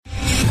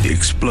The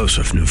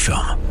explosive new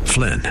film,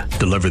 Flynn,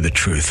 deliver the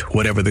truth,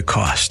 whatever the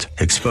cost.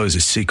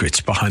 Exposes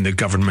secrets behind the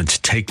government's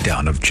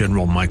takedown of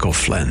General Michael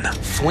Flynn.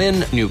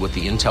 Flynn knew what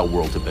the intel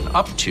world had been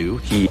up to.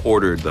 He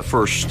ordered the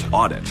first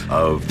audit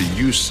of the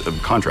use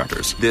of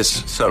contractors.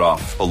 This set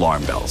off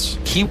alarm bells.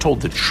 He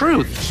told the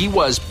truth. He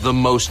was the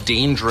most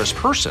dangerous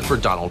person for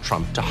Donald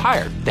Trump to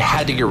hire. They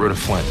had to get rid of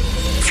Flynn.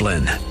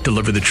 Flynn,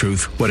 deliver the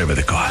truth, whatever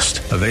the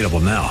cost. Available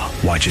now.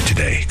 Watch it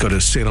today. Go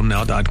to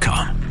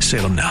salemnow.com.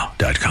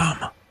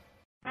 salemnow.com.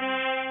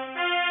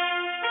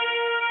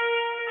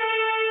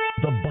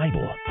 The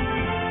Bible,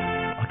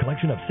 a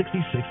collection of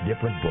 66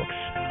 different books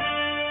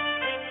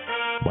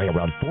by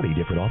around 40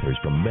 different authors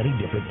from many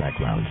different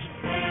backgrounds.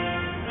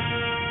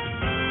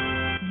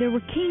 There were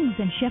kings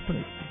and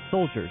shepherds,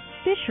 soldiers,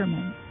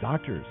 fishermen,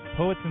 doctors,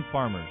 poets and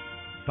farmers.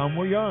 Some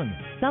were young,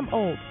 some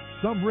old,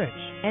 some rich,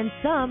 and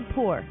some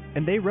poor.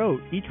 And they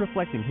wrote, each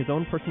reflecting his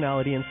own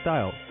personality and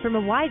style, from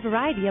a wide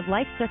variety of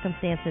life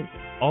circumstances,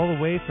 all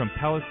the way from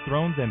palace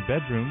thrones and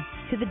bedrooms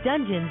to the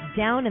dungeons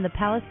down in the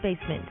palace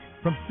basement,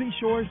 from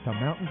seashores to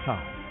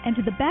mountaintops, and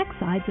to the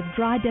backsides of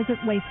dry desert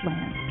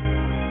wastelands.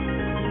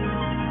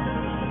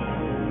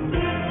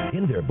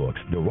 In their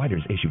books, the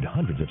writers issued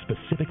hundreds of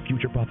specific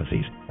future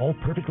prophecies, all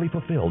perfectly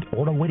fulfilled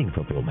or awaiting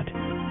fulfillment.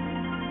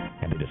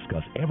 And they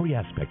discuss every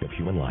aspect of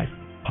human life,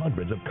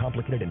 hundreds of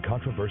complicated and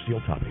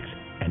controversial topics.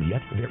 And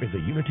yet, there is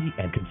a unity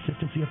and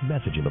consistency of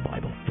message in the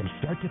Bible, from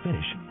start to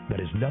finish, that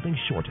is nothing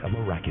short of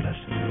miraculous.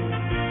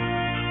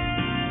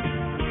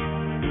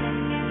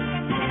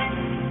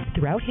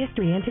 Throughout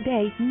history and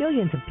today,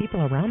 millions of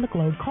people around the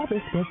globe call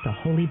this book the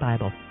Holy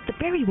Bible, the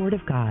very Word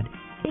of God.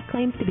 It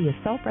claims to be a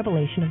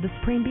self-revelation of the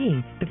Supreme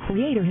Being, the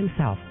Creator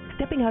Himself,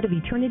 stepping out of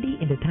eternity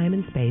into time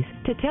and space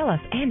to tell us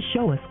and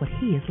show us what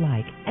He is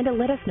like, and to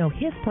let us know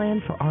His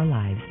plan for our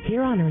lives,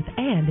 here on earth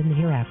and in the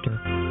hereafter.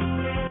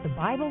 The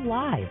Bible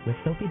Live with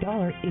Sophie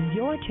Dollar is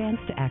your chance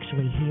to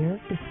actually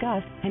hear,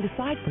 discuss, and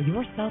decide for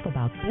yourself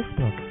about this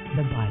book,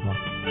 the Bible.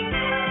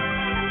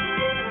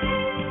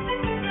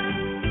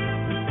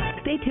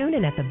 Stay tuned,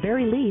 and at the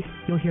very least,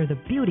 you'll hear the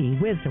beauty,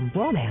 wisdom,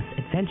 romance,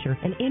 adventure,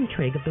 and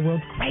intrigue of the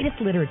world's greatest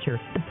literature,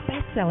 the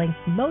best-selling,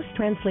 most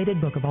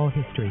translated book of all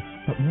history.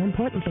 But more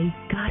importantly,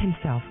 God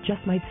Himself just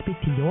might speak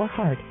to your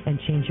heart and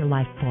change your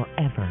life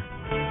forever.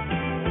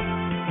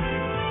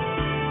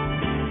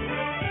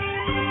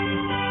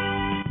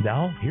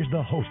 Now, here's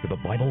the host of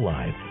the Bible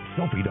Live,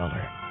 Sophie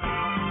Dollar.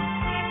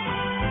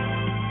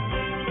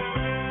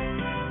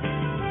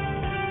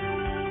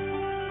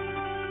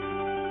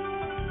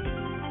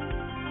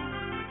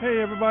 Hey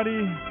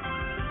everybody,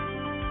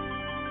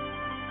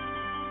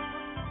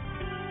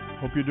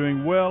 hope you're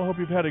doing well, hope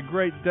you've had a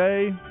great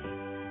day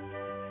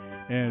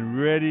and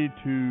ready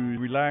to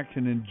relax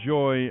and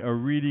enjoy a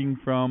reading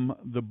from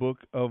the Book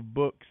of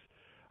Books.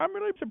 I'm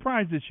really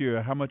surprised this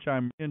year how much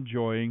I'm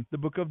enjoying the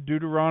Book of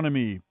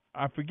Deuteronomy.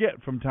 I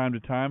forget from time to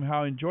time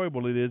how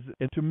enjoyable it is,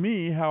 and to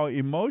me how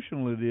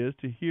emotional it is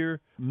to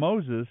hear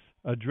Moses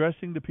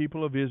addressing the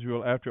people of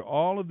Israel after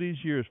all of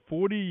these years,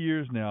 40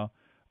 years now,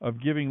 of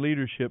giving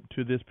leadership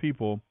to this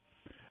people,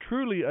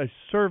 truly a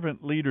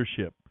servant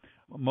leadership.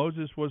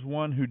 Moses was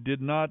one who did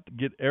not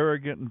get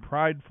arrogant and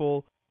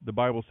prideful. The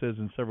Bible says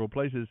in several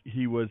places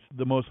he was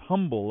the most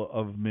humble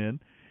of men.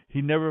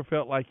 He never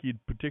felt like he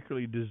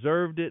particularly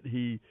deserved it.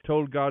 He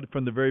told God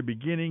from the very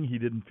beginning he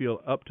didn't feel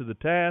up to the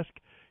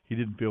task. He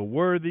didn't feel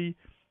worthy.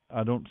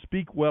 I don't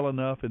speak well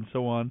enough, and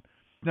so on.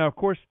 Now, of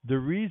course, the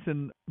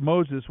reason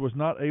Moses was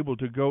not able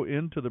to go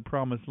into the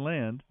Promised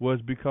Land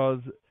was because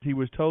he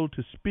was told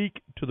to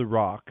speak to the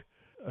rock,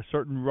 a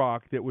certain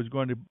rock that was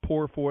going to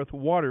pour forth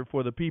water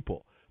for the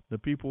people. The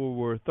people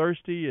were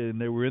thirsty, and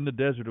they were in the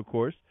desert, of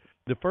course.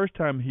 The first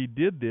time he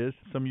did this,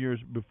 some years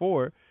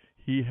before,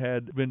 he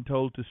had been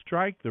told to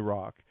strike the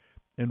rock,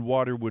 and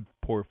water would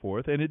pour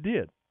forth, and it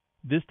did.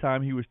 This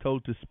time he was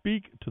told to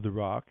speak to the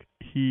rock.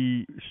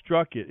 He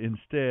struck it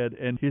instead,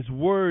 and his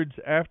words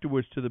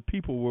afterwards to the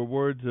people were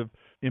words of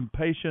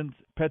impatience,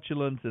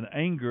 petulance, and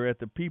anger at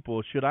the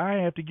people. Should I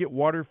have to get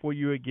water for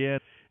you again?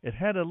 It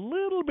had a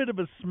little bit of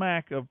a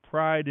smack of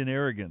pride and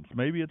arrogance.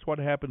 Maybe it's what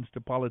happens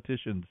to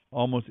politicians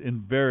almost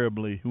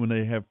invariably when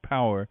they have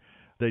power.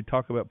 They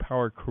talk about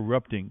power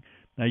corrupting.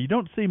 Now, you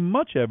don't see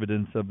much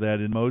evidence of that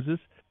in Moses.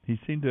 He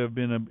seemed to have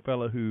been a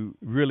fellow who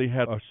really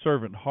had a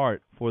servant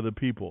heart for the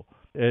people.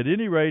 At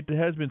any rate, it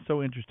has been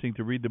so interesting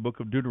to read the book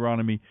of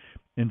Deuteronomy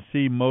and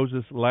see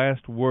Moses'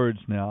 last words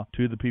now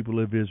to the people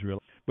of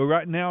Israel. But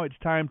right now it's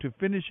time to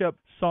finish up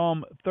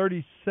Psalm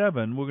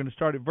 37. We're going to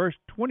start at verse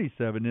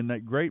 27 in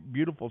that great,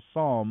 beautiful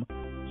psalm,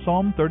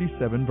 Psalm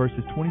 37,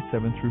 verses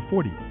 27 through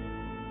 40.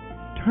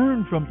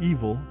 Turn from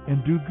evil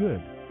and do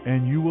good,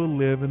 and you will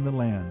live in the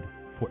land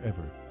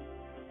forever.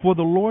 For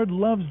the Lord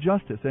loves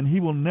justice, and He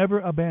will never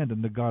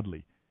abandon the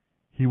godly.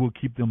 He will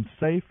keep them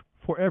safe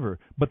forever,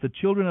 but the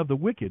children of the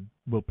wicked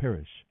will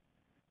perish.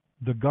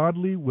 The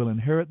godly will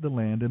inherit the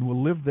land and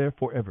will live there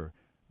forever.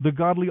 The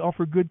godly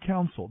offer good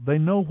counsel. They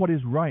know what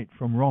is right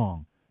from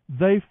wrong.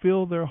 They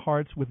fill their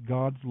hearts with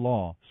God's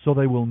law, so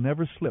they will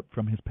never slip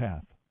from His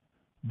path.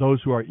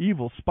 Those who are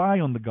evil spy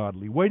on the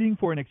godly, waiting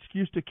for an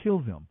excuse to kill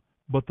them.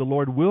 But the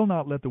Lord will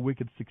not let the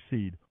wicked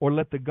succeed, or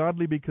let the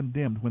godly be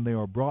condemned when they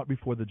are brought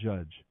before the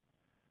judge.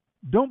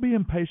 Don't be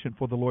impatient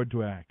for the Lord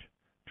to act.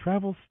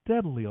 Travel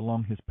steadily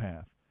along his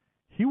path.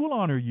 He will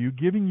honor you,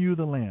 giving you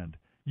the land.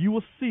 You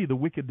will see the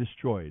wicked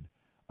destroyed.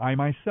 I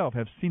myself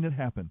have seen it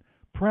happen.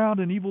 Proud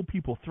and evil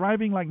people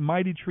thriving like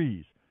mighty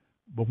trees.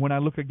 But when I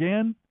look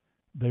again,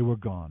 they were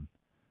gone.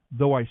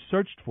 Though I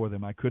searched for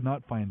them, I could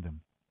not find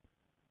them.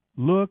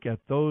 Look at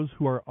those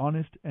who are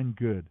honest and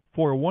good,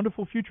 for a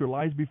wonderful future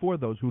lies before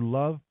those who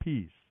love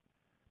peace.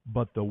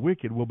 But the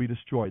wicked will be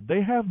destroyed.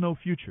 They have no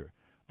future.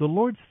 The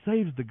Lord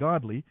saves the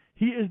godly.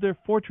 He is their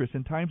fortress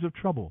in times of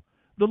trouble.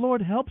 The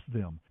Lord helps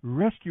them,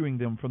 rescuing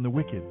them from the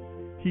wicked.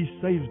 He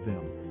saves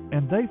them,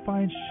 and they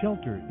find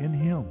shelter in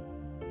Him.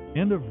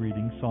 End of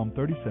reading Psalm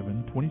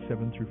 37,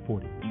 27 through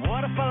 40.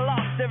 What if I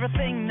lost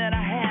everything that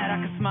I had?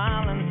 I could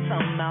smile and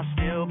somehow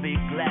still be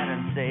glad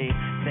and say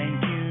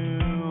thank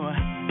you,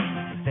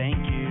 thank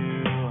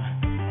you.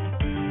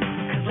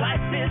 'Cause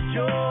life is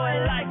joy,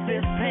 life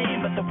is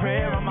pain, but the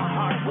prayer of my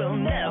heart will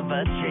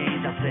never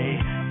change. I say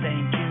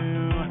thank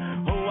you,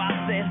 oh I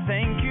say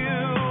thank you.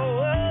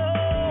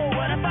 Oh,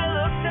 what if I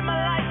looked at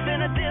my life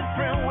in a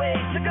different way?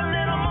 Took a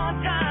little more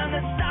time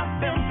to stop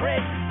and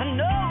pray. I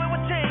know it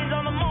would change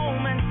all the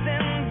moments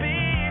in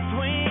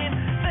between.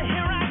 So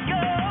here I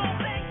go,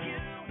 thank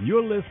you.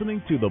 You're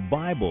listening to the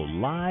Bible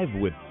Live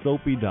with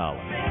Soapy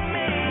Dollar.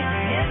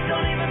 It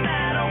don't even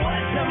matter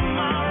what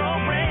tomorrow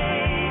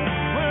brings.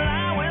 Well,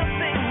 I will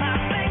sing my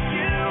thank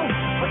you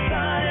for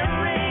sun and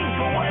rain,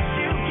 for what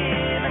you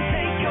give and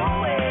take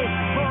away,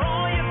 for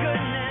all your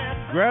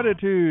goodness.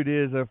 Gratitude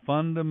is a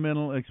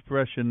fundamental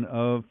expression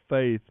of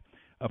faith.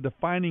 A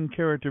defining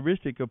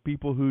characteristic of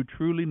people who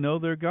truly know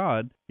their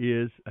God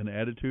is an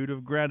attitude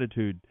of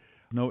gratitude.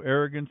 No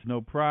arrogance,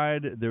 no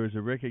pride. There is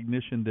a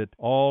recognition that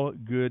all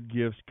good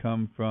gifts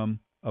come from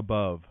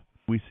above.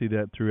 We see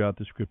that throughout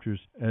the Scriptures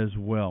as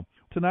well.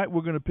 Tonight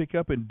we're going to pick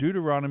up in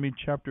Deuteronomy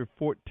chapter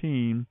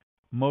 14.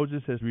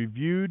 Moses has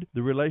reviewed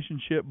the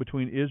relationship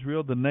between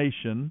Israel, the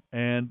nation,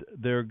 and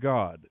their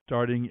God,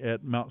 starting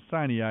at Mount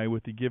Sinai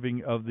with the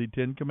giving of the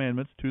Ten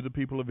Commandments to the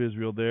people of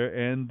Israel there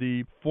and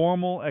the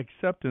formal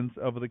acceptance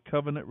of the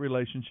covenant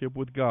relationship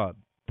with God.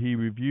 He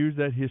reviews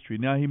that history.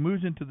 Now he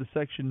moves into the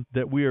section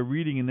that we are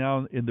reading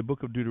now in the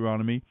book of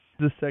Deuteronomy,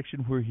 the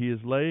section where he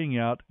is laying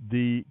out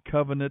the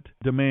covenant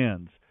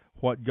demands,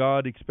 what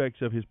God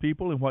expects of His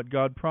people and what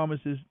God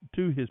promises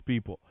to His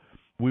people.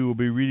 We will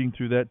be reading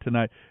through that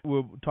tonight.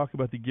 We'll talk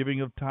about the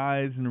giving of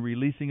tithes and the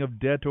releasing of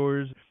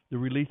debtors, the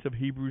release of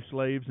Hebrew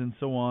slaves, and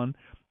so on.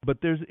 But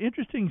there's an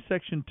interesting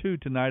section too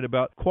tonight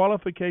about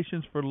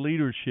qualifications for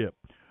leadership.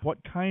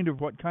 What kind of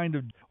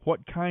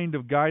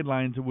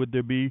guidelines would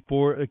there be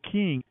for a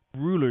king,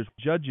 rulers,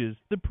 judges,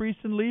 the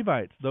priests and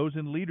Levites, those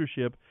in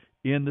leadership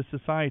in the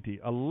society?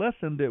 A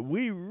lesson that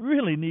we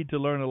really need to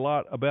learn a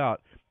lot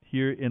about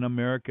here in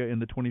America in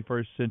the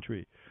 21st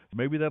century.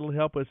 Maybe that'll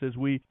help us as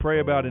we pray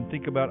about and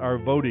think about our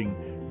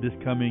voting this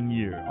coming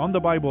year. On the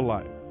Bible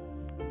Live,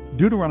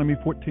 Deuteronomy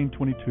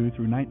 14:22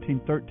 through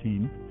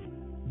 19:13.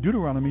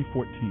 Deuteronomy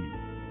 14.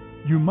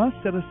 You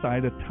must set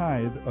aside a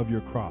tithe of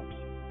your crops,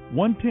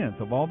 1/10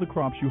 of all the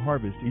crops you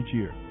harvest each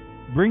year.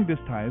 Bring this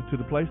tithe to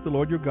the place the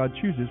Lord your God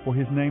chooses for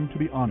His name to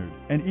be honored,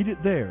 and eat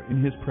it there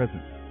in His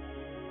presence.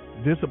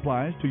 This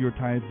applies to your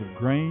tithes of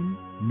grain,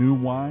 new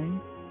wine,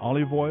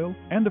 olive oil,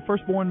 and the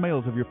firstborn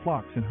males of your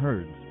flocks and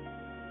herds.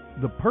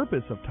 The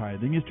purpose of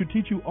tithing is to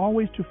teach you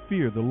always to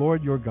fear the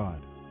Lord your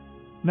God.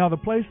 Now the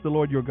place the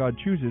Lord your God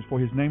chooses for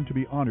His name to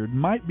be honored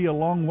might be a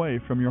long way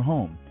from your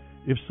home.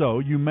 If so,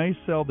 you may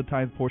sell the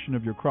tithe portion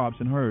of your crops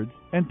and herds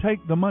and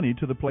take the money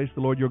to the place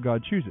the Lord your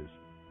God chooses.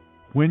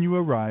 When you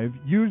arrive,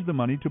 use the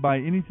money to buy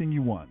anything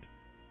you want,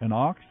 an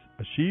ox,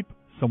 a sheep,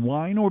 some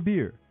wine or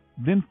beer.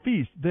 Then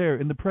feast there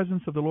in the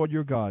presence of the Lord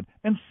your God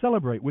and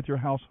celebrate with your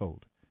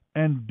household.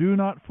 And do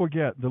not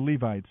forget the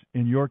Levites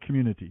in your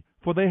community,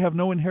 for they have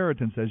no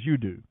inheritance as you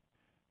do.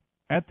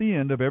 At the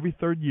end of every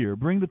third year,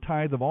 bring the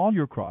tithe of all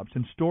your crops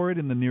and store it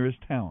in the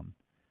nearest town.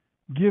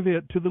 Give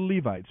it to the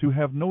Levites who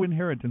have no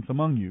inheritance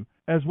among you,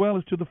 as well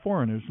as to the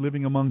foreigners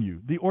living among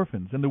you, the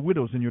orphans and the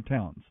widows in your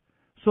towns,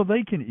 so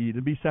they can eat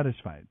and be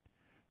satisfied.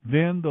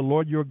 Then the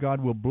Lord your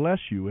God will bless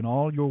you in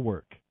all your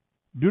work.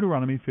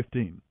 Deuteronomy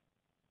 15.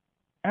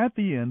 At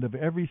the end of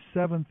every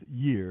 7th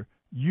year,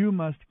 you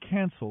must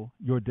cancel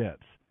your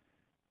debts.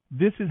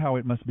 This is how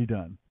it must be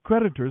done.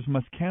 Creditors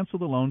must cancel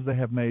the loans they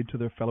have made to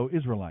their fellow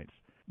Israelites.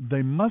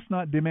 They must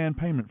not demand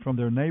payment from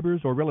their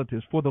neighbors or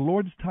relatives, for the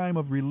Lord's time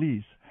of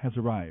release has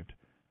arrived.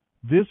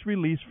 This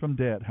release from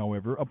debt,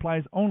 however,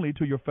 applies only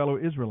to your fellow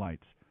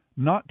Israelites,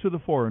 not to the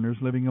foreigners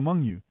living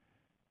among you.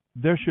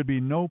 There should be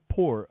no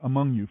poor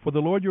among you, for the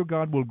Lord your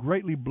God will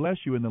greatly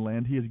bless you in the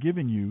land He is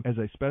giving you as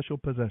a special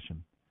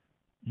possession.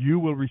 You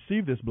will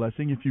receive this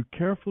blessing if you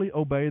carefully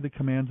obey the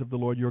commands of the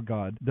Lord your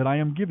God that I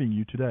am giving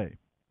you today.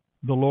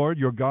 The Lord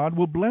your God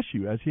will bless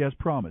you as He has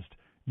promised.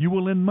 You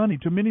will lend money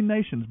to many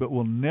nations, but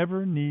will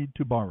never need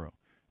to borrow.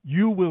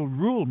 You will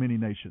rule many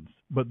nations,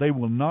 but they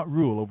will not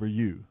rule over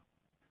you.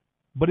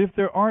 But if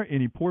there are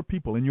any poor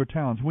people in your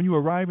towns, when you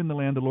arrive in the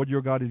land the Lord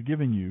your God is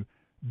giving you,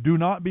 do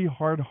not be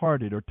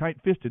hard-hearted or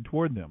tight-fisted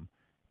toward them.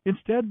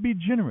 Instead, be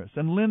generous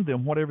and lend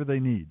them whatever they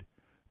need.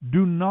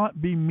 Do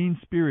not be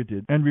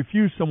mean-spirited and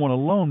refuse someone a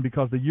loan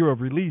because the year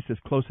of release is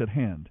close at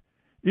hand.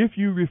 If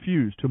you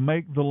refuse to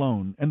make the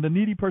loan and the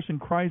needy person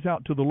cries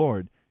out to the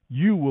Lord,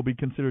 you will be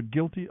considered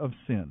guilty of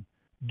sin.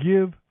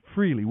 Give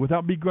freely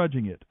without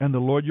begrudging it, and the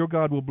Lord your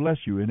God will bless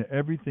you in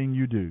everything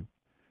you do.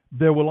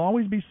 There will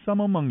always be some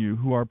among you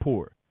who are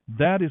poor.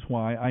 That is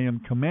why I am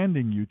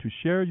commanding you to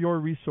share your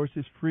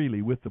resources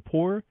freely with the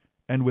poor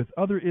and with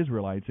other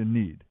Israelites in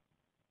need.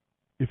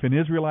 If an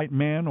Israelite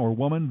man or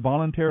woman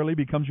voluntarily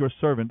becomes your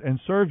servant and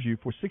serves you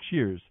for 6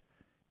 years,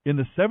 in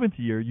the 7th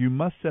year you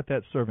must set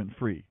that servant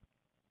free.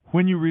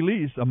 When you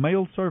release a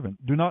male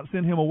servant, do not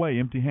send him away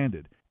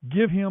empty-handed.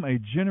 Give him a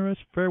generous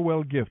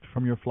farewell gift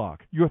from your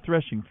flock, your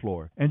threshing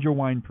floor, and your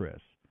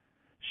winepress.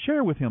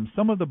 Share with him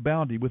some of the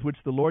bounty with which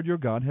the Lord your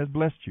God has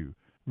blessed you.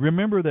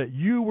 Remember that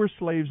you were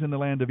slaves in the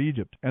land of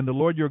Egypt, and the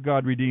Lord your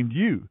God redeemed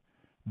you.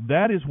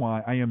 That is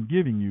why I am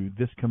giving you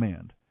this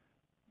command.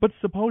 But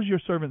suppose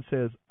your servant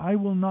says, I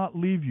will not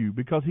leave you,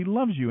 because he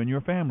loves you and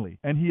your family,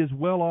 and he is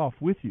well off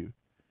with you.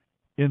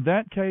 In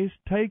that case,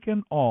 take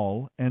an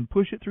awl and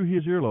push it through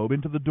his earlobe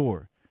into the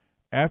door.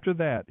 After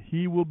that,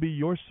 he will be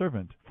your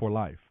servant for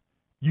life.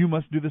 You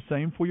must do the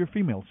same for your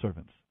female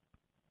servants.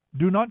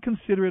 Do not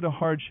consider it a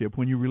hardship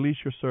when you release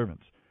your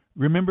servants.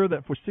 Remember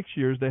that for 6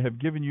 years they have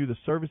given you the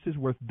services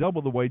worth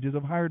double the wages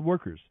of hired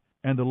workers,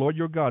 and the Lord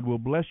your God will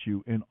bless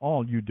you in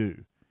all you do.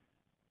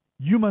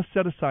 You must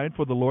set aside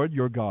for the Lord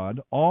your God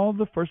all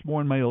the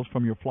firstborn males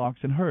from your flocks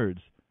and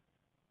herds.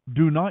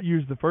 Do not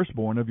use the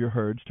firstborn of your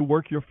herds to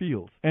work your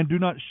fields, and do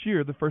not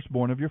shear the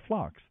firstborn of your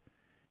flocks.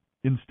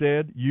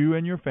 Instead, you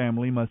and your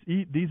family must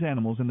eat these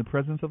animals in the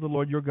presence of the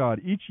Lord your God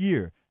each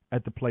year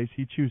at the place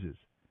he chooses.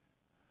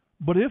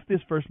 But if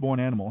this firstborn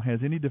animal has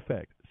any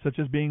defect, such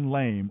as being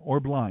lame or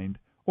blind,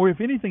 or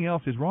if anything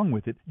else is wrong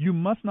with it, you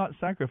must not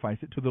sacrifice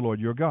it to the Lord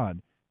your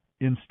God.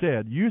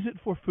 Instead, use it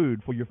for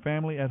food for your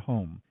family at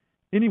home.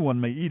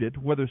 Anyone may eat it,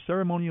 whether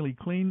ceremonially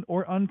clean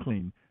or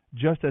unclean,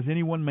 just as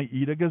anyone may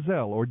eat a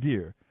gazelle or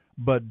deer.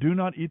 But do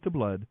not eat the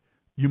blood.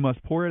 You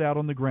must pour it out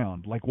on the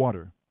ground like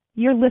water.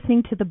 You're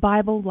listening to the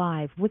Bible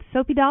Live with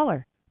Soapy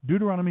Dollar.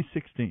 Deuteronomy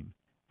 16.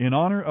 In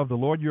honor of the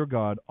Lord your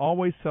God,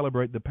 always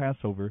celebrate the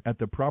Passover at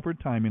the proper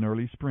time in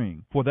early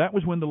spring, for that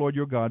was when the Lord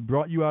your God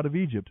brought you out of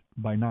Egypt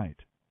by night.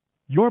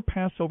 Your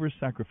Passover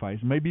sacrifice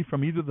may be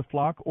from either the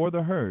flock or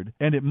the herd,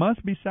 and it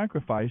must be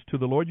sacrificed to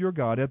the Lord your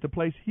God at the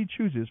place he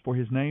chooses for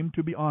his name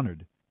to be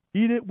honored.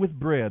 Eat it with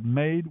bread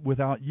made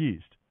without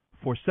yeast.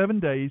 For 7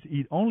 days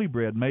eat only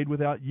bread made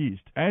without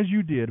yeast, as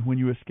you did when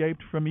you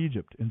escaped from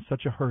Egypt in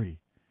such a hurry.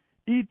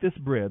 Eat this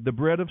bread, the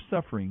bread of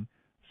suffering,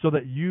 so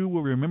that you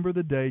will remember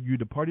the day you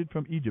departed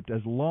from Egypt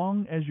as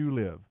long as you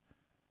live.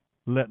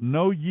 Let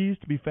no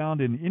yeast be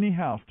found in any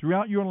house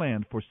throughout your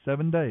land for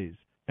 7 days,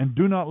 and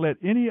do not let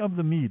any of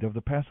the meat of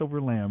the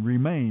Passover lamb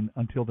remain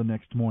until the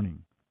next morning.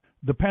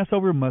 The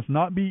Passover must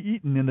not be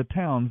eaten in the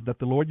towns that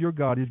the Lord your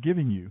God is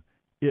giving you.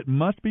 It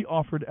must be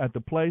offered at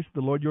the place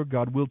the Lord your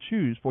God will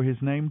choose for his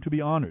name to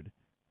be honored.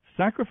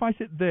 Sacrifice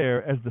it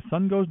there as the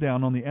sun goes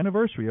down on the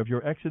anniversary of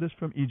your exodus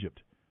from Egypt.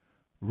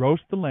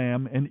 Roast the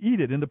lamb and eat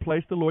it in the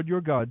place the Lord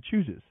your God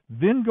chooses.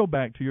 Then go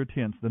back to your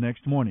tents the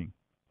next morning.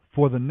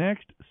 For the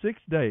next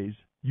 6 days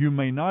you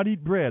may not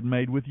eat bread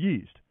made with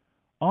yeast.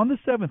 On the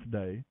 7th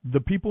day the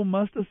people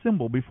must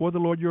assemble before the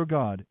Lord your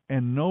God,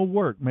 and no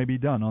work may be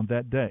done on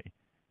that day.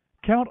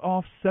 Count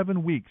off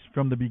 7 weeks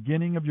from the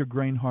beginning of your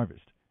grain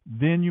harvest.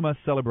 Then you must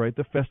celebrate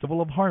the festival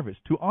of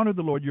harvest to honor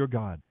the Lord your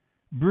God.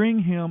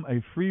 Bring him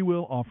a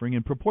freewill offering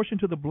in proportion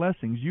to the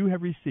blessings you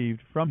have received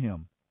from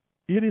him.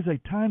 It is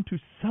a time to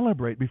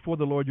celebrate before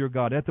the Lord your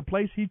God at the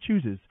place he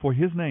chooses for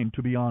his name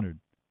to be honored.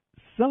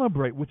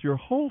 Celebrate with your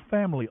whole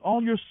family,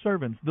 all your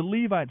servants, the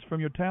Levites from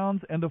your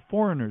towns, and the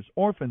foreigners,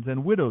 orphans,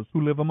 and widows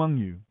who live among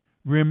you.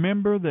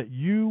 Remember that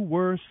you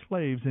were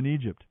slaves in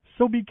Egypt,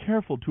 so be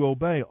careful to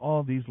obey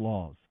all these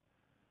laws.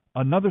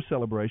 Another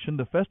celebration,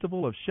 the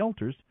Festival of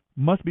Shelters,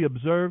 must be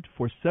observed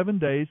for 7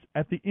 days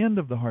at the end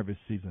of the harvest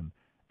season,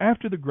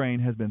 after the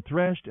grain has been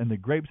threshed and the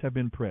grapes have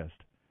been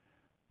pressed.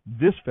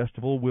 This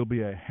festival will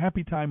be a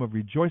happy time of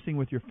rejoicing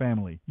with your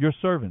family, your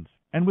servants,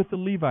 and with the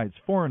Levites,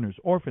 foreigners,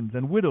 orphans,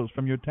 and widows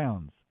from your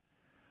towns.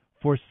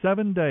 For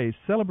 7 days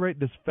celebrate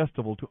this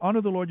festival to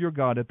honor the Lord your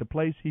God at the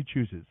place he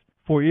chooses.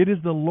 For it is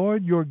the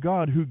Lord your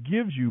God who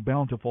gives you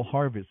bountiful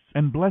harvests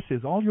and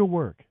blesses all your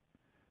work.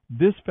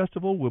 This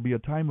festival will be a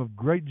time of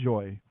great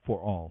joy for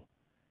all.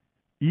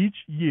 Each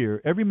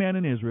year every man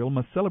in Israel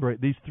must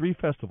celebrate these 3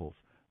 festivals: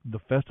 the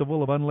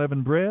festival of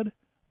unleavened bread,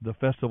 the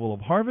festival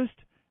of harvest,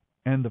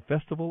 and the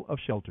festival of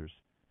shelters.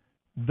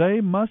 They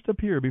must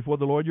appear before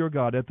the Lord your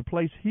God at the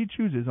place he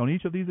chooses on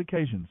each of these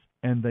occasions,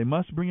 and they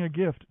must bring a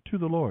gift to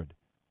the Lord.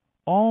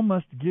 All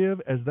must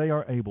give as they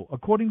are able,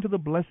 according to the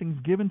blessings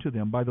given to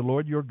them by the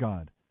Lord your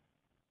God.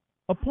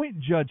 Appoint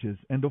judges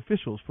and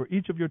officials for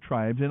each of your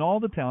tribes in all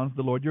the towns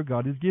the Lord your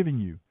God is giving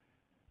you.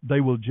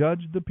 They will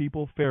judge the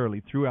people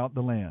fairly throughout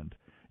the land.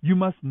 You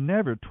must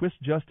never twist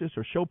justice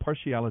or show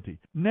partiality.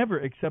 Never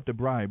accept a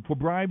bribe, for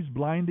bribes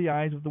blind the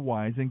eyes of the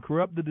wise and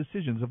corrupt the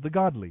decisions of the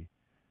godly.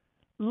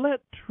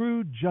 Let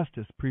true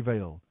justice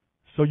prevail,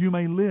 so you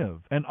may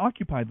live and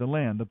occupy the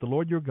land that the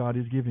Lord your God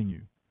is giving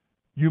you.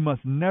 You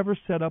must never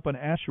set up an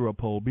Asherah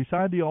pole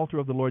beside the altar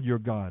of the Lord your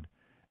God,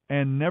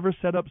 and never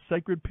set up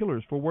sacred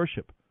pillars for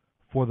worship,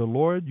 for the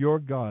Lord your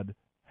God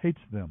hates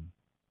them.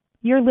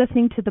 You're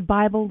listening to the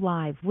Bible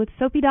Live with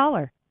Soapy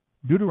Dollar.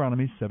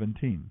 Deuteronomy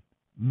 17.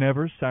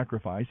 Never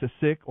sacrifice a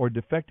sick or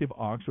defective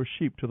ox or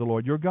sheep to the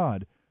Lord your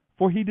God,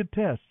 for he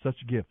detests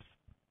such gifts.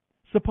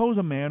 Suppose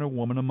a man or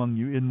woman among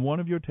you in one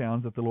of your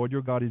towns that the Lord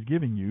your God is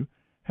giving you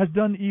has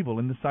done evil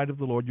in the sight of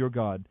the Lord your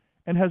God,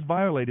 and has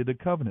violated a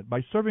covenant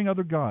by serving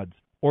other gods,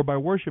 or by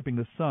worshiping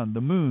the sun,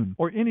 the moon,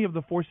 or any of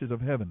the forces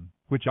of heaven,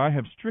 which I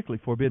have strictly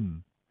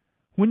forbidden.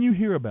 When you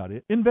hear about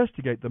it,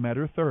 investigate the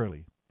matter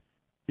thoroughly.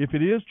 If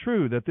it is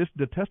true that this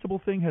detestable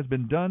thing has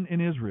been done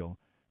in Israel,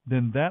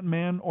 then that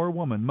man or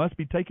woman must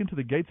be taken to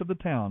the gates of the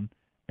town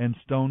and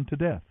stoned to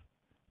death.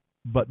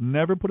 But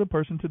never put a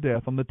person to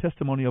death on the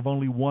testimony of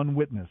only one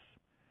witness.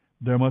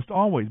 There must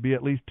always be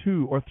at least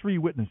 2 or 3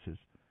 witnesses.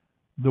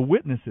 The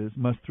witnesses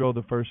must throw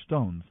the first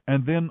stones,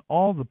 and then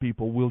all the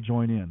people will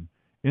join in.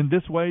 In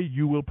this way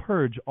you will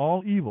purge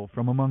all evil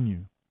from among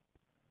you.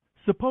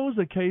 Suppose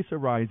a case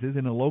arises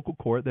in a local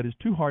court that is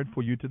too hard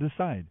for you to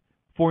decide.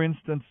 For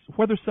instance,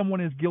 whether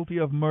someone is guilty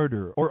of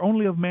murder or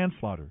only of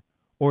manslaughter,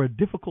 or a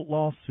difficult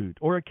lawsuit,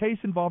 or a case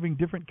involving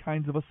different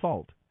kinds of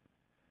assault.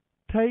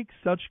 Take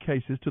such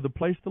cases to the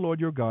place the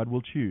Lord your God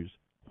will choose,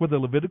 where the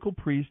Levitical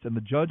priest and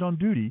the judge on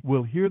duty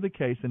will hear the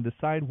case and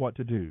decide what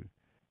to do.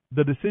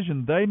 The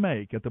decision they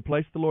make at the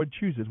place the Lord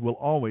chooses will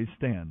always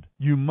stand.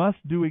 You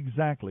must do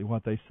exactly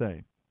what they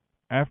say.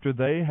 After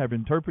they have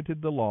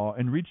interpreted the law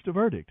and reached a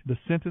verdict, the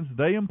sentence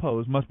they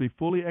impose must be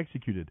fully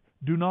executed.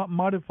 Do not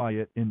modify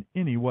it in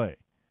any way.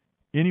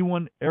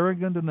 Anyone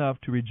arrogant enough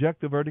to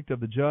reject the verdict of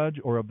the judge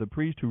or of the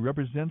priest who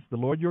represents the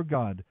Lord your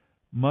God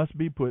must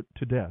be put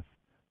to death.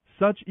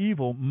 Such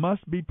evil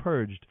must be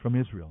purged from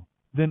Israel.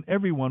 Then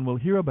everyone will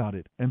hear about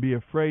it and be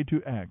afraid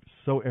to act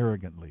so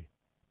arrogantly.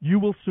 You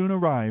will soon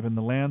arrive in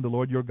the land the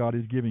Lord your God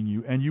is giving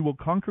you, and you will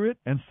conquer it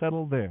and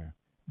settle there.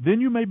 Then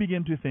you may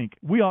begin to think,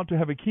 we ought to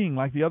have a king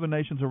like the other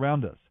nations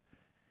around us.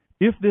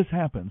 If this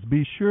happens,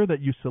 be sure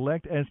that you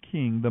select as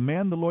king the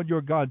man the Lord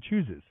your God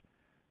chooses.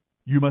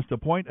 You must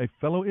appoint a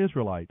fellow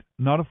Israelite,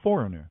 not a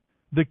foreigner.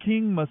 The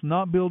king must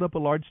not build up a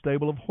large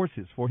stable of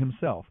horses for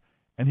himself,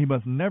 and he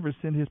must never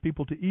send his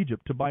people to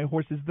Egypt to buy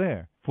horses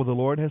there, for the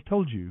Lord has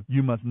told you,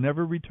 you must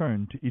never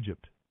return to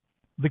Egypt.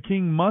 The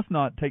king must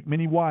not take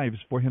many wives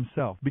for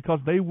himself, because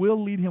they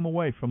will lead him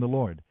away from the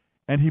Lord,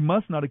 and he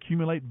must not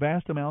accumulate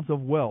vast amounts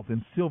of wealth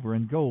in silver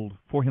and gold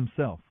for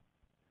himself.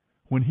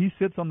 When he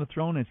sits on the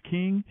throne as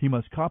king, he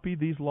must copy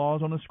these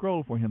laws on a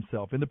scroll for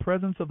himself in the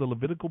presence of the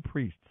Levitical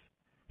priests.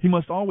 He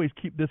must always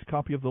keep this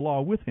copy of the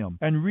law with him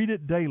and read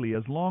it daily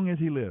as long as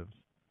he lives.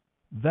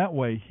 That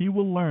way he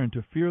will learn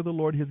to fear the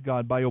Lord his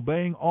God by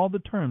obeying all the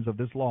terms of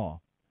this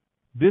law.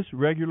 This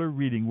regular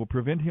reading will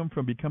prevent him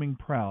from becoming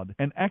proud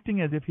and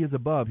acting as if he is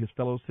above his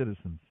fellow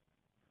citizens.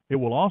 It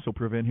will also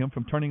prevent him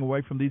from turning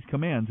away from these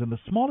commands in the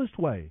smallest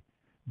way.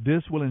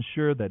 This will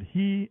ensure that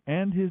he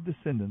and his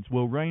descendants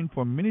will reign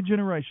for many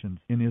generations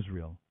in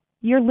Israel.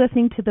 You're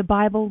listening to the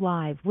Bible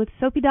Live with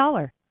Soapy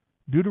Dollar.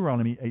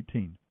 Deuteronomy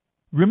 18.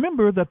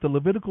 Remember that the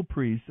Levitical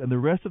priests and the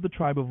rest of the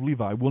tribe of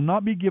Levi will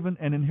not be given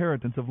an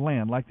inheritance of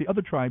land like the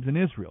other tribes in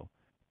Israel.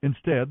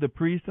 Instead, the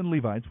priests and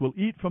Levites will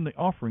eat from the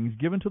offerings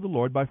given to the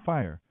Lord by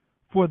fire,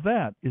 for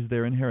that is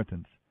their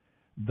inheritance.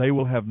 They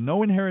will have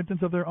no inheritance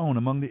of their own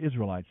among the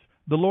Israelites.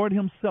 The Lord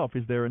himself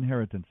is their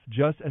inheritance,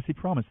 just as he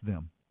promised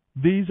them.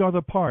 These are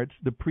the parts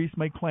the priests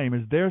may claim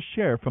as their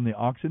share from the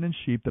oxen and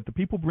sheep that the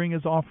people bring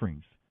as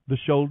offerings: the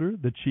shoulder,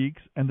 the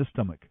cheeks, and the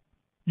stomach.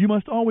 You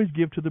must always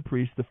give to the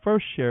priest the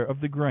first share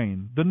of the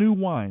grain, the new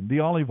wine,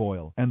 the olive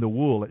oil, and the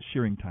wool at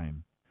shearing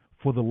time.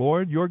 For the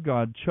Lord your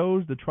God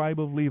chose the tribe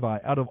of Levi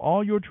out of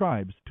all your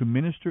tribes to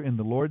minister in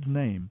the Lord's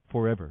name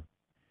forever.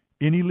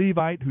 Any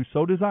Levite who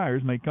so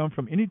desires may come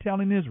from any town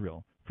in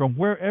Israel, from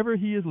wherever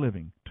he is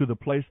living, to the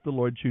place the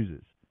Lord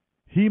chooses.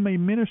 He may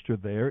minister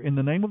there in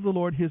the name of the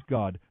Lord his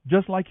God,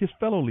 just like his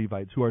fellow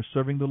Levites who are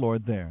serving the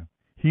Lord there.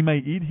 He may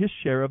eat his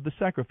share of the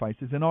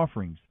sacrifices and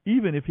offerings,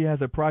 even if he has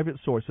a private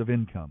source of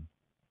income.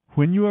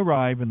 When you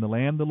arrive in the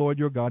land the Lord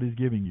your God is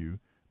giving you,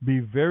 be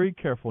very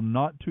careful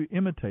not to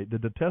imitate the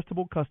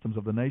detestable customs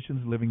of the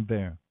nations living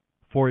there.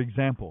 For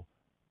example,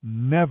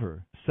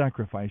 never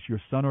sacrifice your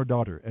son or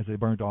daughter as a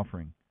burnt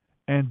offering.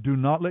 And do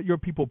not let your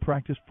people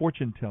practice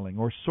fortune-telling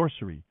or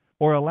sorcery,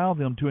 or allow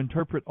them to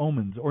interpret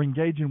omens or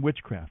engage in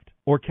witchcraft,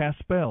 or cast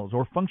spells,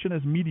 or function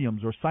as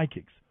mediums or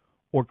psychics,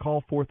 or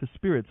call forth the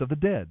spirits of the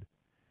dead.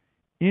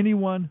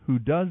 Anyone who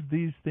does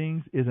these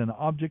things is an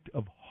object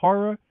of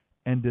horror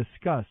and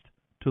disgust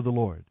to the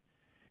Lord.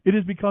 It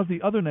is because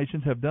the other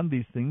nations have done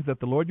these things that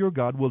the Lord your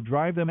God will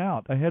drive them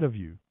out ahead of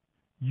you.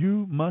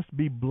 You must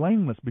be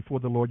blameless before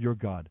the Lord your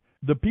God.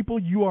 The people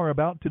you are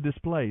about to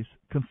displace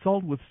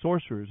consult with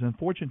sorcerers and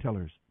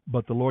fortune-tellers,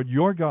 but the Lord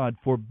your God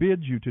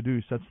forbids you to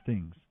do such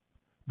things.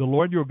 The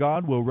Lord your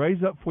God will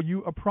raise up for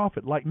you a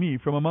prophet like me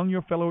from among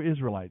your fellow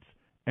Israelites,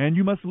 and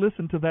you must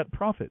listen to that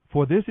prophet,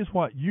 for this is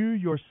what you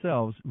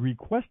yourselves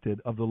requested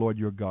of the Lord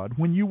your God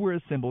when you were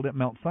assembled at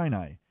Mount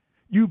Sinai.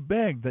 You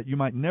begged that you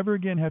might never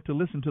again have to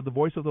listen to the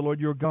voice of the Lord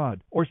your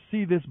God, or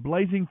see this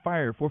blazing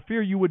fire, for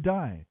fear you would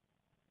die.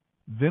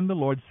 Then the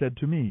Lord said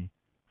to me,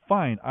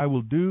 Fine, I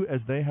will do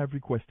as they have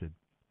requested.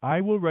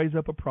 I will raise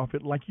up a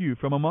prophet like you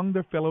from among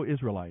their fellow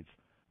Israelites.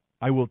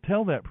 I will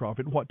tell that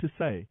prophet what to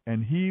say,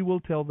 and he will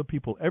tell the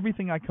people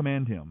everything I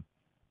command him.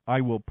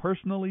 I will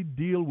personally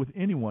deal with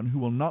anyone who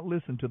will not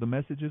listen to the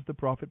messages the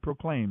prophet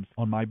proclaims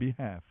on my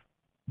behalf.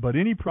 But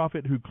any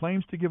prophet who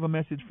claims to give a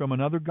message from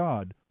another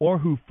god, or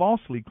who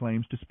falsely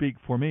claims to speak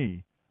for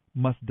me,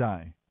 must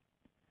die.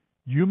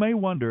 You may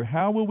wonder,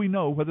 how will we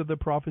know whether the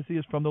prophecy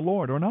is from the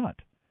Lord or not?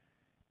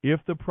 If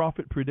the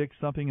prophet predicts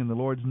something in the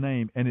Lord's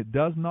name and it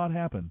does not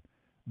happen,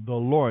 the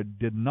Lord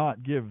did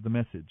not give the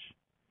message.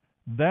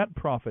 That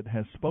prophet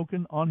has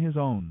spoken on his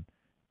own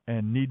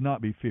and need not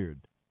be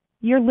feared.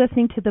 You're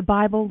listening to the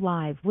Bible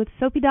Live with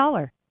Soapy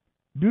Dollar.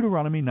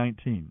 Deuteronomy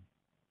 19.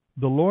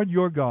 The Lord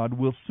your God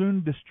will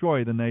soon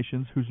destroy the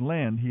nations whose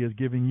land he is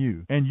giving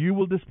you, and you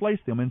will displace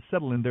them and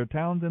settle in their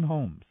towns and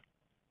homes.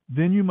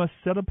 Then you must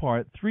set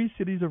apart 3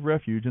 cities of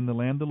refuge in the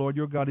land the Lord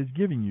your God is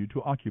giving you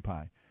to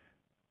occupy.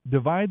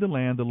 Divide the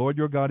land the Lord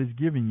your God is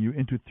giving you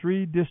into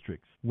 3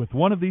 districts, with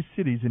one of these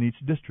cities in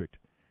each district.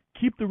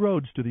 Keep the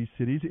roads to these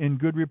cities in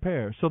good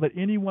repair, so that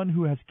anyone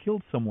who has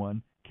killed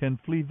someone can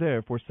flee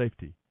there for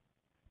safety.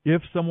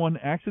 If someone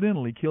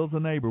accidentally kills a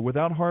neighbor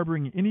without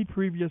harboring any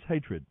previous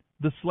hatred,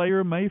 the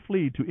slayer may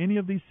flee to any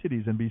of these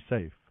cities and be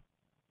safe.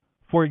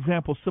 For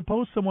example,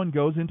 suppose someone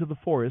goes into the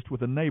forest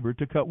with a neighbor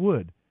to cut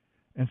wood,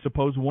 and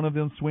suppose one of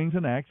them swings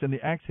an axe and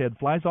the axe head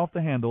flies off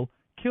the handle,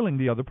 killing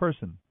the other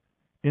person.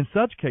 In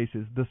such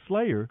cases, the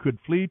slayer could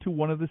flee to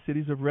one of the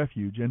cities of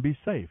refuge and be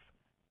safe.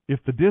 If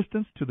the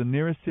distance to the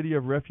nearest city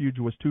of refuge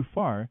was too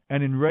far,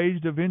 an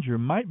enraged avenger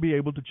might be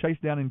able to chase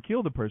down and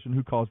kill the person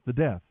who caused the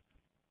death.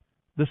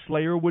 The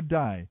slayer would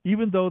die,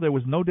 even though there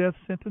was no death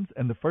sentence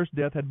and the first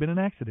death had been an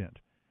accident.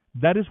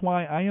 That is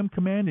why I am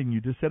commanding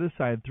you to set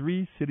aside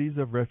 3 cities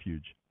of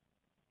refuge.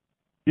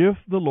 If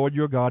the Lord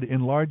your God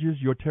enlarges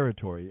your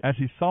territory, as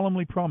he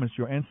solemnly promised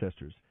your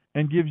ancestors,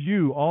 and gives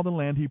you all the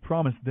land he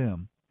promised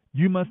them,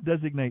 you must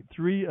designate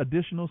 3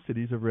 additional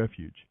cities of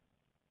refuge.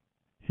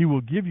 He will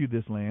give you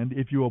this land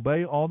if you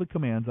obey all the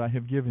commands I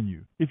have given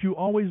you, if you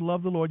always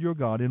love the Lord your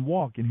God and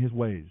walk in his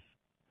ways.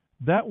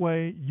 That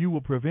way you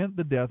will prevent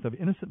the death of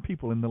innocent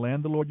people in the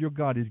land the Lord your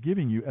God is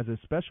giving you as a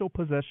special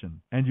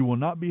possession, and you will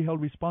not be held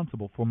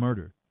responsible for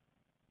murder.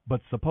 But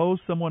suppose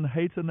someone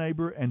hates a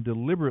neighbor and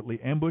deliberately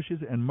ambushes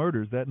and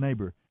murders that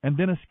neighbor, and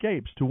then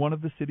escapes to one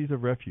of the cities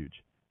of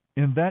refuge.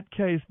 In that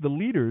case, the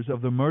leaders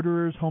of the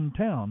murderer's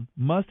hometown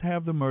must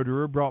have the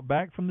murderer brought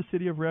back from the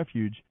city of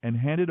refuge and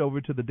handed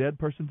over to the dead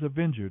person's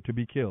avenger to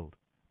be killed.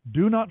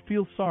 Do not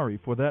feel sorry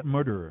for that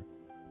murderer.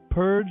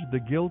 Purge the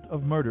guilt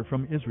of murder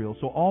from Israel,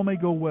 so all may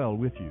go well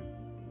with you.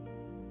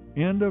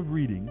 End of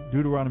reading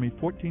Deuteronomy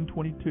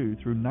 14:22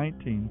 through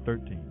 19:13.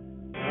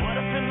 What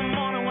if in the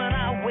morning when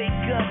I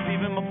wake up,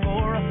 even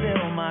before I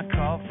fill my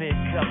coffee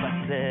cup,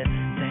 I said,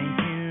 thank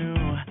you,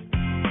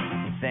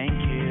 thank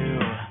you.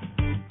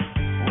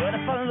 What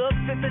if I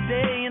looked at the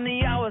day and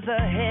the hours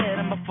ahead,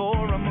 and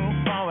before I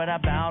moved forward, I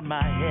bowed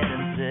my head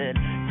and said,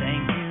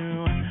 thank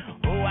you,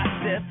 oh, I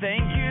said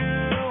thank you.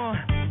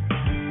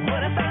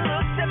 What if I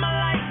looked at my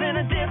life in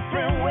a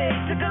different way,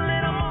 took a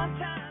little more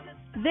time?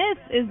 This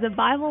is the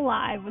Bible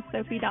Live with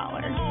Soapy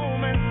Dollar.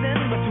 Moments in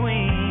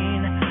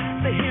between,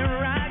 so here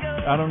I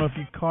go. I don't know if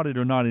you caught it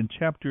or not. In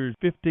chapter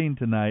 15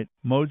 tonight,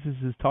 Moses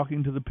is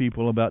talking to the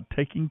people about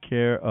taking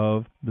care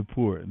of the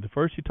poor. And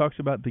first he talks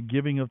about the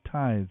giving of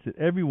tithes, that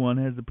everyone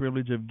has the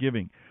privilege of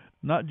giving.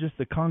 Not just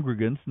the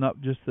congregants, not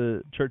just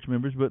the church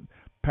members, but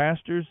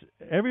pastors,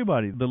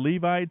 everybody, the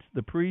Levites,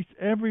 the priests,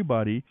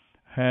 everybody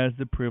has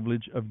the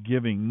privilege of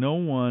giving. No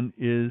one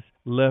is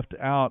left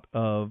out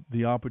of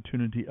the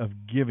opportunity of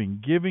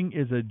giving. Giving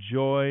is a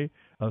joy,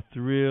 a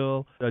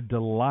thrill, a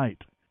delight.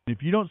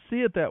 If you don't see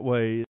it that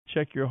way,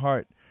 check your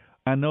heart.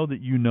 I know that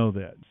you know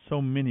that.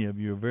 So many of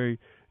you are very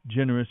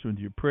generous with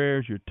your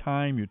prayers, your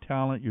time, your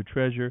talent, your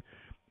treasure,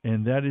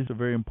 and that is a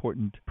very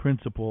important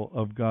principle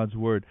of God's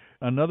Word.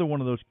 Another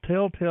one of those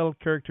telltale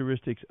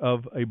characteristics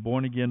of a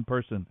born-again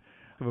person,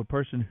 of a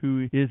person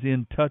who is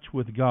in touch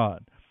with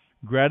God.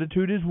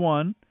 Gratitude is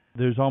one.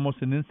 There's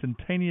almost an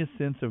instantaneous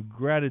sense of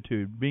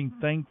gratitude, being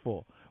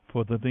thankful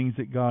for the things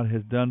that God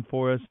has done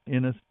for us,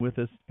 in us, with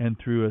us, and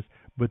through us.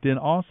 But then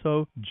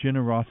also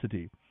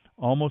generosity.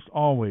 Almost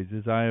always,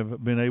 as I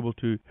have been able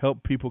to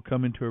help people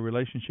come into a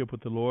relationship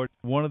with the Lord,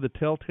 one of the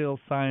telltale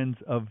signs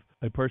of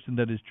a person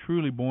that is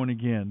truly born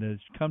again, that has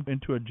come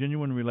into a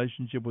genuine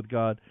relationship with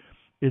God,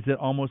 is that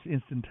almost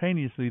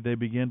instantaneously they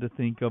begin to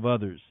think of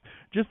others.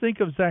 Just think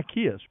of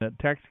Zacchaeus, that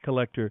tax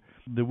collector,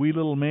 the wee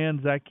little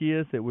man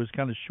Zacchaeus that was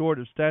kind of short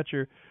of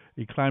stature.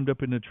 He climbed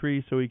up in a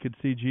tree so he could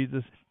see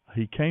Jesus.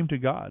 He came to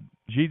God.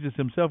 Jesus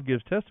himself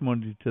gives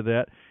testimony to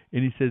that,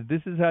 and he says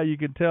this is how you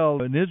can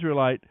tell an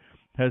Israelite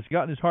has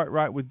gotten his heart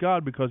right with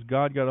God, because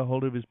God got a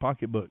hold of his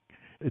pocketbook.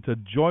 It's a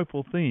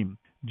joyful theme,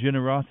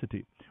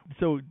 generosity.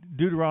 So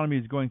Deuteronomy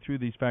is going through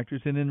these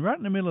factors, and then right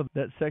in the middle of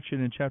that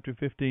section in chapter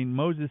 15,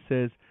 Moses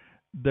says,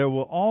 there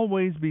will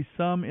always be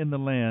some in the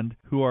land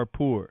who are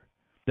poor.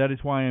 That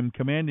is why I am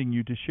commanding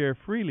you to share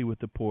freely with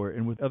the poor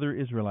and with other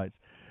Israelites.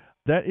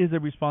 That is a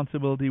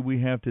responsibility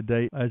we have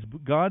today. As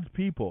God's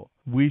people,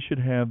 we should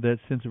have that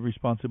sense of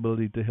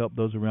responsibility to help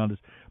those around us.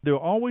 There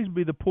will always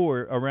be the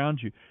poor around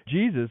you.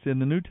 Jesus, in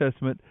the New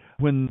Testament,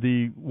 when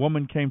the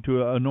woman came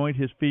to anoint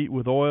his feet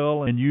with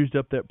oil and used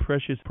up that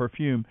precious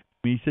perfume,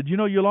 he said,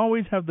 you'll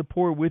always have the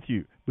poor with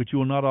you, but you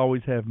will not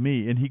always have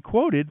me. And he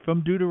quoted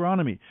from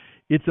Deuteronomy.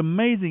 It's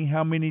amazing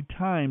how many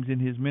times in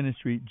his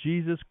ministry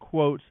Jesus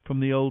quotes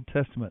from the Old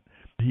Testament.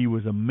 He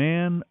was a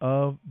man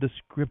of the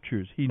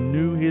Scriptures. He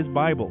knew his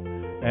Bible,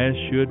 as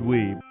should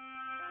we.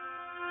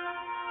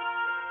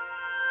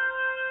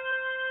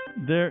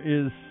 There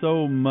is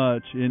so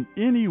much in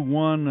any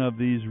one of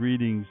these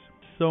readings,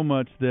 so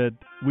much that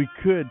we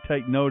could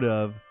take note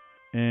of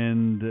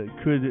and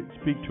could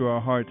speak to our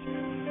hearts.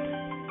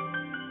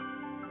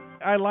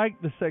 I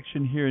like the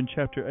section here in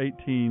chapter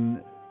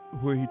 18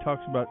 where he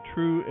talks about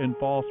true and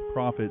false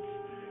prophets.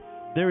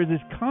 There is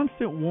this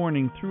constant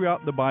warning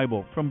throughout the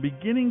Bible, from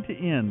beginning to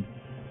end.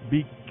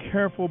 Be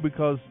careful,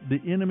 because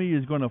the enemy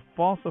is going to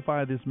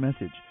falsify this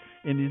message.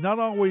 And he's not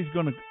always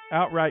going to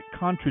outright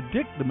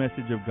contradict the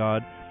message of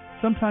God.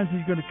 Sometimes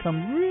he's going to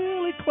come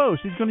really close.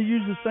 He's going to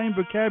use the same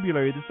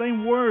vocabulary, the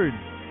same words,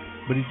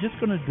 but he's just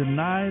going to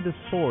deny the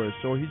source,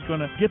 or he's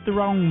going to get the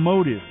wrong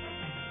motive.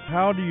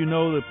 How do you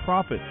know the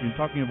prophet? You're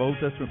talking of Old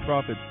Testament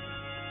prophets.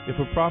 If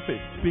a prophet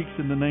speaks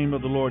in the name of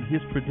the Lord,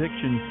 his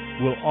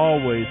prediction will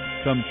always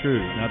come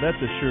true. Now,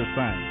 that's a sure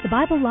sign. The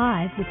Bible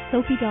Live with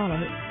Sophie Dollar.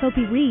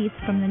 Sophie reads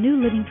from the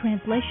New Living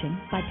Translation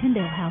by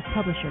Tyndale House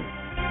Publishers.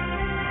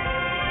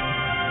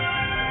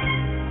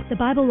 The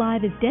Bible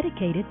Live is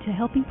dedicated to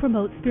helping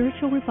promote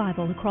spiritual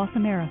revival across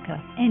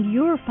America, and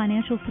your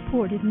financial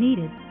support is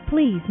needed.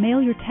 Please mail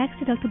your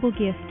tax-deductible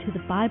gift to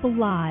the Bible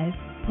Live,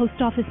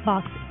 Post Office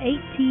Box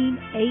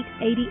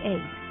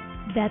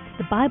 18888. That's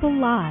the Bible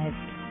Live,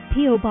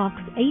 P.O. Box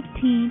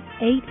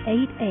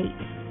 18888,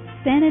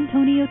 San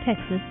Antonio,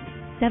 Texas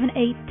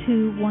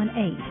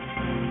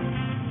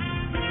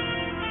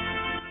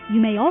 78218.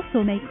 You may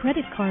also make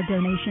credit card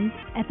donations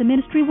at the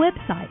ministry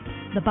website,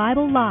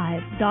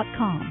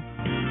 thebiblelive.com.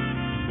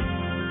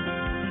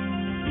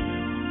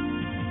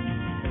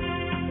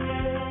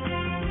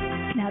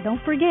 Now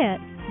don't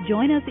forget,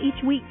 join us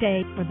each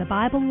weekday for the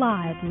Bible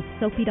Live with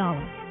Sophie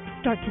Dollar.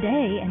 Start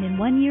today, and in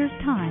 1 year's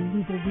time,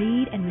 we will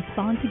read and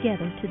respond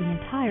together to the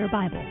entire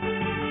Bible.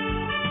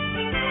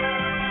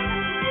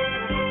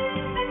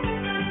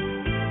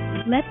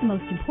 Let the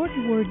most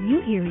important word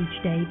you hear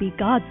each day be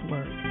God's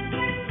Word.